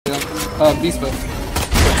B split.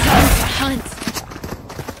 Hunt.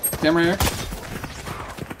 Camera here.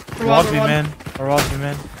 Walls be man. Or walls be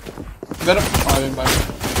man. Better. Oh, I didn't buy it.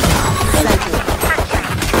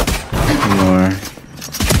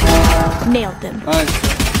 More. Nailed them. Nice.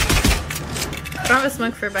 I don't have a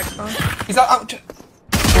smoke for back ball. He's out.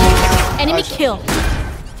 Enemy kill.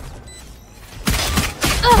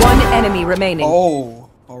 One enemy remaining. Oh,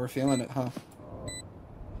 we're feeling it, huh?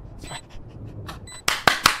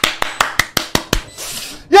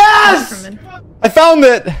 Yes! I found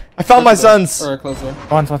it! I found my sons. Or close door.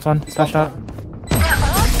 One. Stop shot.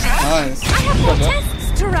 Nice. I have more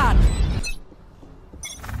tests to run.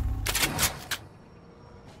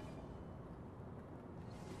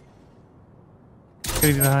 Could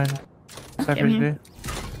be behind. Cypher's B.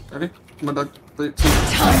 Ready? Come on, dog. 3, 2.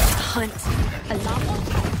 Time to hunt.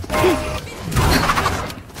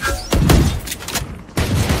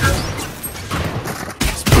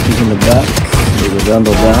 Spooky in the back. Is it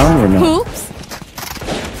Rundle down or no? Oops.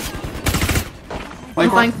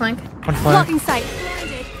 Flank. One flank. Blocking sight.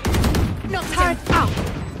 Not Tarik out.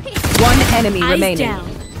 One enemy Eyes remaining. down.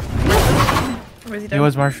 Where's he He down?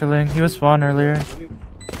 was marshalling. He was spawn earlier.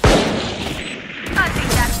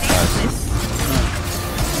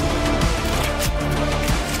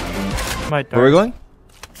 Might Where are we going?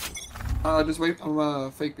 Just wait.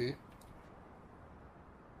 I'm fake B.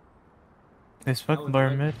 They spoke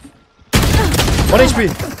lower mid. 1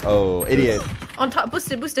 HP. Oh, 88. On top,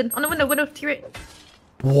 boosted. On the window, to your right.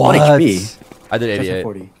 What? HP? I did Just a 88.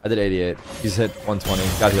 40. I did 88. He's hit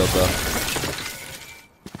 120. Got healed though.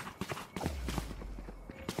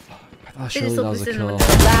 I thought surely that was a kill.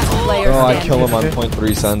 Last player Oh, I standing. kill him on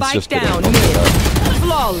 0.3 cents. Spike Just kidding. down, Don't do mid. that.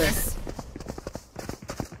 Flawless.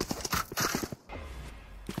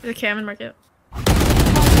 There's a cam in market.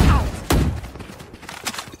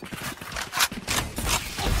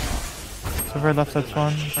 Silver left side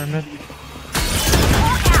spawn. Or mid.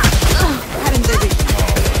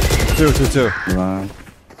 2. Come on.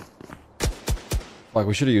 Like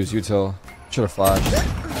we should have used util. Should have flashed.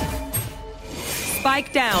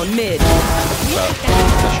 Spike down mid.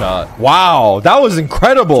 The shot. Wow, that was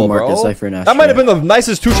incredible, Marcus, bro. Cypher, and That might have been the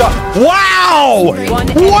nicest 2 shot. Wow! One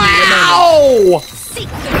enemy Wow! Seek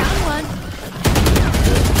the round one.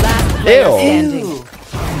 Last player Ew. standing.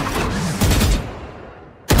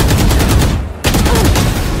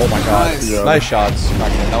 Oh my god. Nice. Nice shots.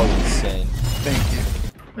 That was insane. Thank you.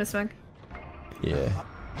 Miss smoke. Yeah.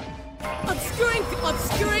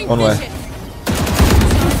 Obscuring One way. vision.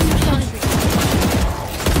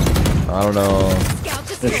 I don't know. Scout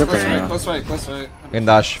to They're tripping now. Close right. In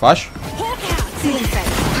dash. Flash? Ceiling fence.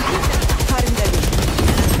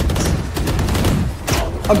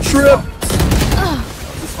 I'm tripped.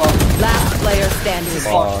 Last player standing.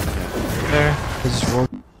 There.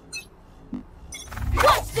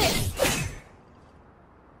 What's this?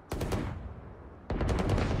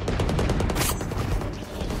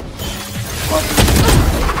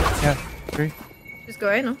 Yeah. 3. Just go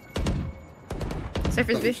right, no?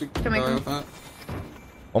 Cypher's B. Coming.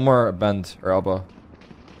 One more bend or elbow.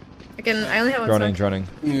 I only have one Droning, smoke. droning.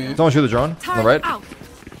 Yeah. Someone shoot the drone. On the right. Out.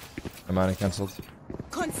 I'm out. Cancelled.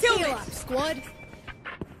 Concealment. Squad.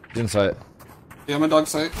 He's in sight. Yeah, I'm a dog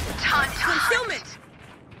site. Concealment.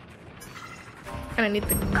 Kinda need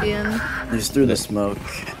the gun. He just threw the smoke.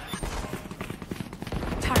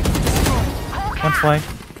 One flank.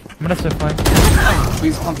 I'm gonna sit flank.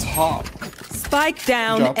 He's on top. Spike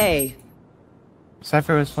down Drop. A.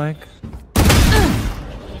 Cypher was flank.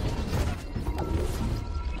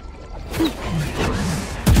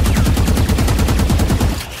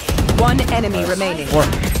 One enemy remaining. Four.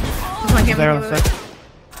 My camera. There left side.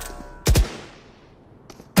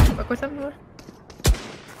 Fuck with him.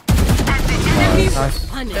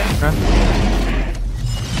 Nice.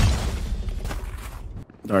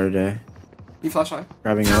 Darted A. He flash high.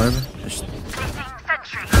 Grabbing orb. Just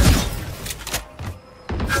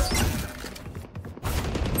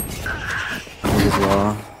as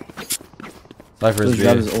well. Cypher's Let's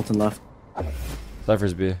grab B. his ult and left.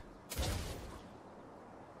 Cypher's B.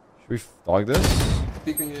 Should we dog this?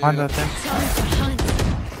 Peeking, On yeah. that thing.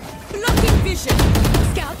 Blocking vision.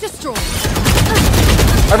 Scout destroyed.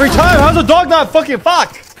 Every time! How's the dog not fucking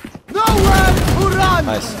fuck? No run! Who run?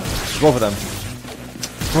 Nice. Let's go for them.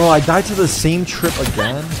 Bro, I died to the same trip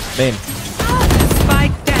again. Main.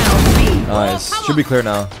 Spike down B. Nice. Should be clear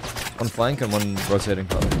now. One flank and one rotating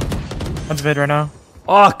probably. One's mid right now.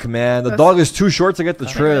 Fuck, man. The dog is too short to get the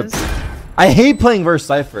trip. I hate playing versus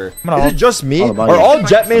Cypher. Is it just me? All about Or you. all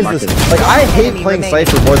jet mains this? Like, I hate playing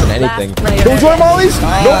Cypher more than anything. Killjoy mollies?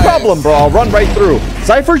 No problem, bro. I'll run right through.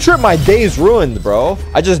 Cypher trip, my day's ruined, bro.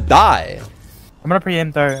 I just die. I'm gonna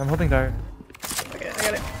pre-aim dart. I'm holding dart. Okay, I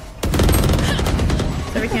got it.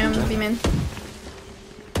 Every cam, B-man.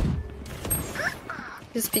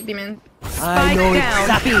 Just peek B-man. Spike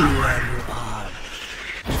down B.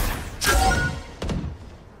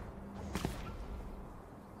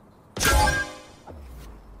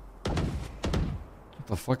 What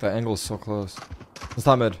the fuck? That angle is so close. One's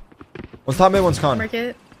top mid. One's top mid, one's con.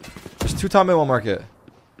 Market. There's 2 top mid, 1 market.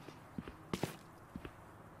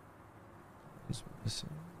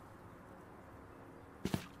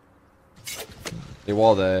 They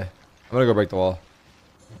wall there. I'm gonna go break the wall.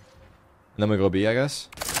 And then we go B, I guess.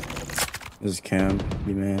 This is Cam.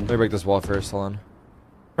 You man. Let me break this wall first, hold on.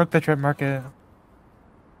 Broke the trip market.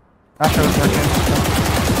 Asher was market.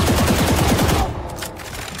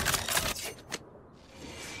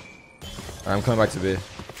 Alright, I'm coming back to B.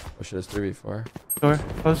 Oh shit, it's 3v4. Door,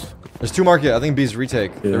 close. There's 2 market. I think B's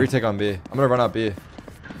retake. Yeah. They retake on B. I'm gonna run out B.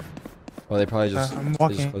 Well, they probably just. I'm they just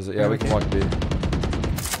walking. close it. Yeah, we can walk B.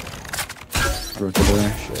 Broke the door.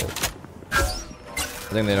 Shit.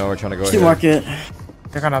 I think they know we're trying to go Two here. market.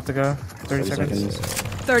 They're gonna have to go. 30 seconds.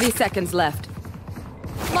 30 seconds left.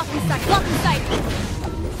 Lock in sight. Lock in sight.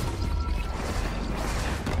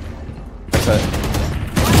 Backside.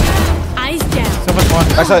 Eyes down. So much one.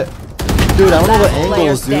 Backside. Dude, I don't know the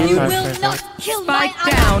angles, Player dude. You Nice, will nice, not kill my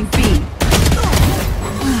Spike down B.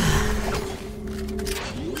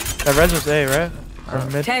 That res was A, right? Or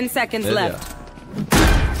mid? 10 seconds Yeah, left.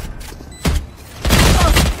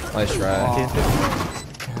 Nice try. Okay.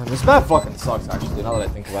 Man, this map fucking sucks, actually, now that I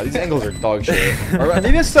think about it. These angles are dog shit. Or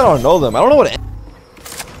maybe I still don't know them. I don't know what.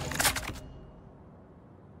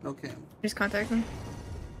 Okay. Just contact him.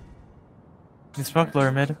 You spoke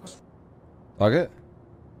lower mid. Target?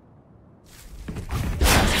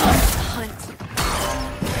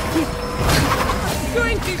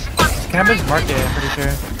 Campus market, I'm pretty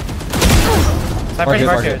sure. Cypher's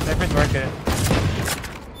market. Cypher's market.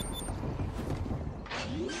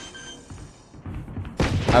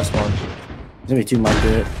 I have spawn. There's gonna be 2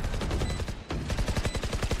 market.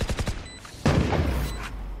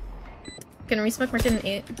 Can re-smoke market in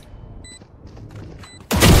 8.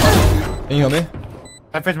 Can you heal me?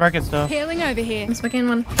 Cypher's market still. Healing over here. I'm smoking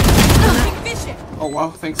one. Oh wow,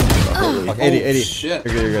 thanks. Fuck, 80, 80. Shit.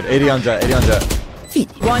 You're good, you're good. 80 on jet, 80 on jet.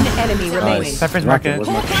 One enemy remaining. Cypher's Market.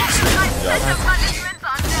 market. What's market?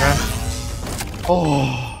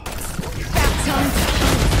 Oh.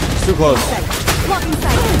 It's too close. Lock in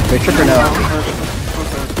sight. They trick her now.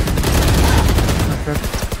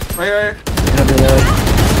 Right. Another leg.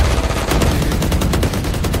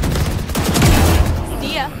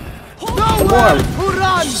 See ya.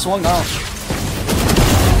 Boy, swung out.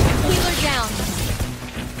 Healer down.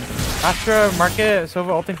 Astra market, Sova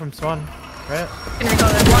ulting from Swan, right? Can recall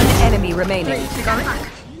that. One enemy remaining. You got me?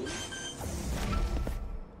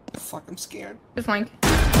 Fuck, I'm scared. Just flank.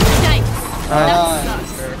 Nice.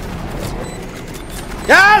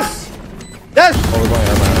 Yes! Yes! Oh, we're going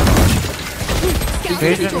air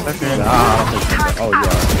Patient, okay. Oh yeah.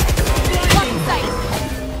 Lock in sight.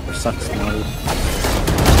 It sucks now.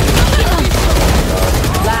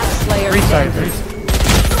 Last player Restart. standing.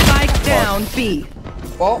 Spike down B.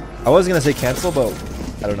 Well, I was gonna say cancel, but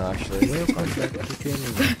I don't know actually.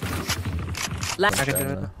 Last I can do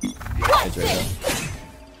it. It's right there.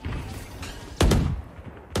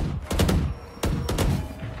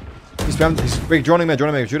 He's spammed. He's wait, droning me,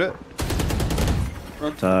 shoot it.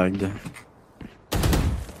 Tagged.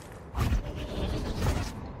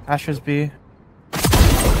 Astra's B.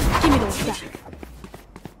 Give me those back.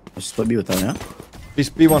 I'll split B with them, yeah? He's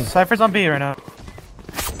B1. Cypher's on B right now.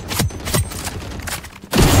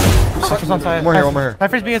 Cypher's on side. One more here.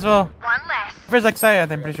 Cypher's B as well. One less. Cypher's like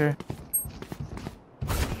side, I'm pretty sure.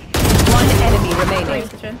 One enemy remaining.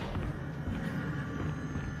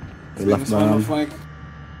 They left this one on bomb. the flank.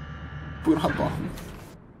 Boot on bomb.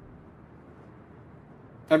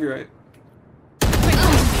 Have you right.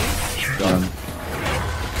 Done.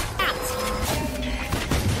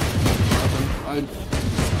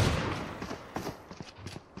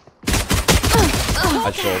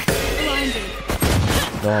 I showed.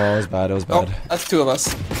 No, it was bad. It was Oh, bad. that's 2 of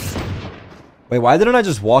us. Wait, why didn't I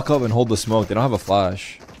just walk up and hold the smoke? They don't have a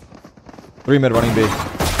flash. 3 mid running B.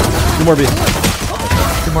 2 more B.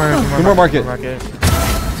 Two more market.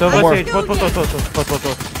 So One more. both.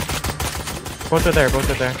 Both are there, both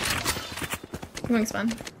are there. Going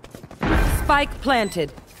spawn. Spike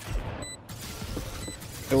planted.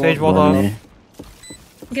 Sage walled One off. knee.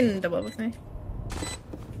 You can double with me.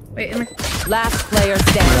 Wait, Last player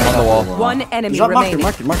standing. On the wall. One enemy Drop market,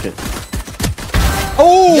 remaining. market.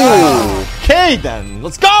 Oh! Okay then.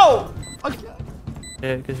 Let's go!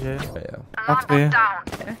 Yeah, good shit. Okay, yeah. Up to you.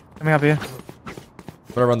 Let me help you.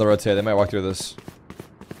 I'm gonna run the rotate. They might walk through this.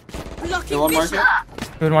 They one market.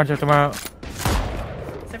 Good watch tomorrow.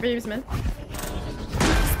 Cypher use mid.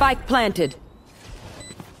 Spike planted.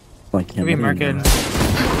 Like, can't Maybe believe market. that.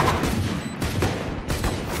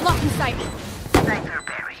 Lock in sight.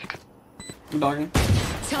 I'm dogging.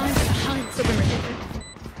 Time to hunt. Super market.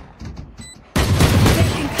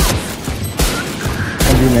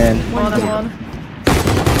 Every man. Wall on wall.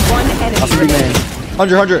 One enemy Every remaining. man.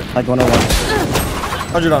 100. Like 101.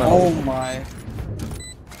 100 on him. Oh my.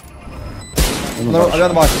 No, I'm on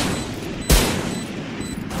the box.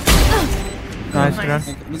 Nice, Nice.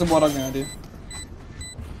 good. There's a wall dog now, dude.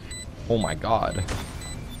 Oh my god.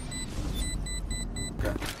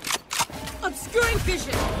 Obscuring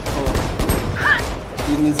vision.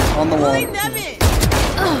 Eden is on the wall. Pulling them in.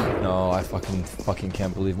 No, I fucking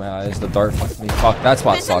can't believe my eyes. The dart fucked me. Fuck, that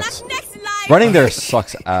spot sucks. Next life. Running there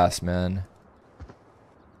sucks ass, man.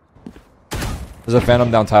 There's a phantom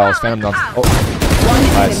down tiles. Phantom down. Oh, One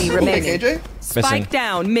Nice. enemy Okay, remaining. KJ? missing. Spike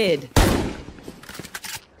down mid.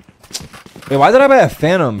 Wait, why did I buy a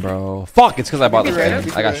phantom, bro? Fuck, it's because I bought the Be right, phantom.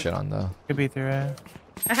 be I got right. shit on though. Could be through it.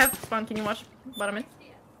 I have spawn. Can you watch bottom mid?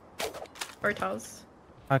 Or tiles?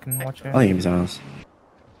 I can watch I it. think he's honest.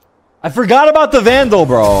 I forgot about the vandal,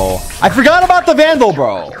 bro. I forgot about the vandal,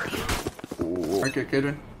 bro. Market,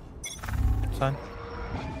 KJ. Son.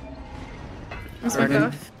 I'm smoked Guardian.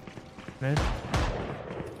 off. Mid.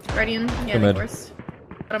 Guardian. Yeah, Mid. of course.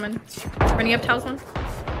 Bottom mid. Running up tiles one.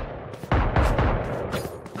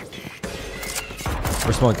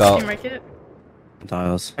 We're smoked Can out. market.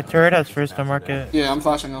 Tiles. My turret has first to market. Yeah, I'm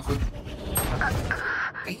flashing off it.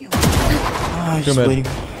 Ah, Two just mid. waiting.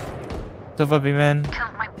 Silva B man.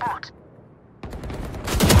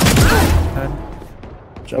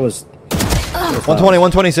 That was 120,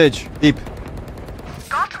 120 Sage. Deep.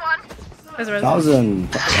 There's a res.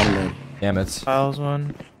 1,000. Bottom mid. Damn it. Files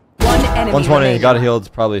one. One enemy 120. remaining. Got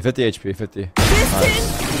healed probably. 50 HP. 50.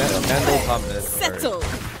 Nice. Vandal top mid. Settle.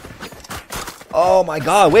 Oh my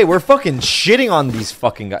god. Wait, we're fucking shitting on these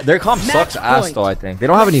fucking guys. Their comp sucks Match ass point. though, I think. They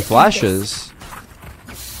don't have any flashes.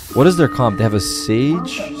 What is their comp? They have a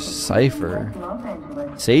Sage Cypher.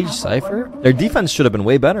 Sage Cypher? Their defense should have been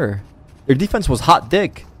way better. Their defense was hot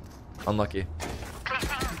dick. Unlucky.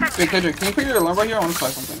 Wait, KJ, can you put your alarm right here? I want to try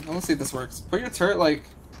something. I want to see if this works. Put your turret like...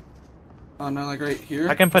 Oh no, like right here.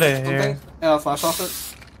 I can put it here. Something. Yeah, I'll flash off it.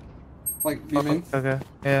 Like, beaming. Okay.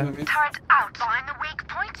 Yeah. I'm Turret out. Find the weak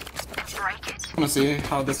point and break it. gonna see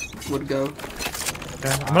how this would go.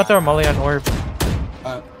 Okay. I'm gonna throw a molly on orb.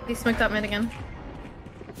 He smoked up mid again.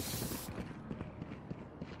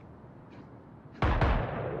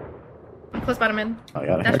 I'm close bottom mid. I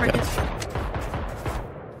got a Dash haircut.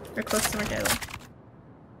 market. We're close to market.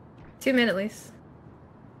 2 mid at least.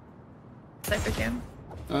 Cypher cam.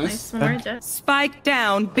 Nice. Nice. One more jet. Spike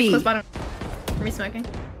down B. Close bottom. For me smoking.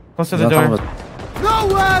 Close to He's the on door. top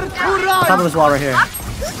of this wall right here.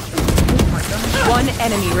 One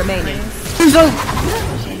enemy remaining.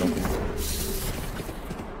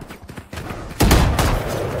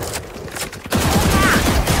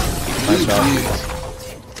 Nice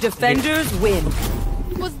shot. Defenders win.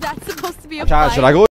 Was that supposed to be a Should fight? I go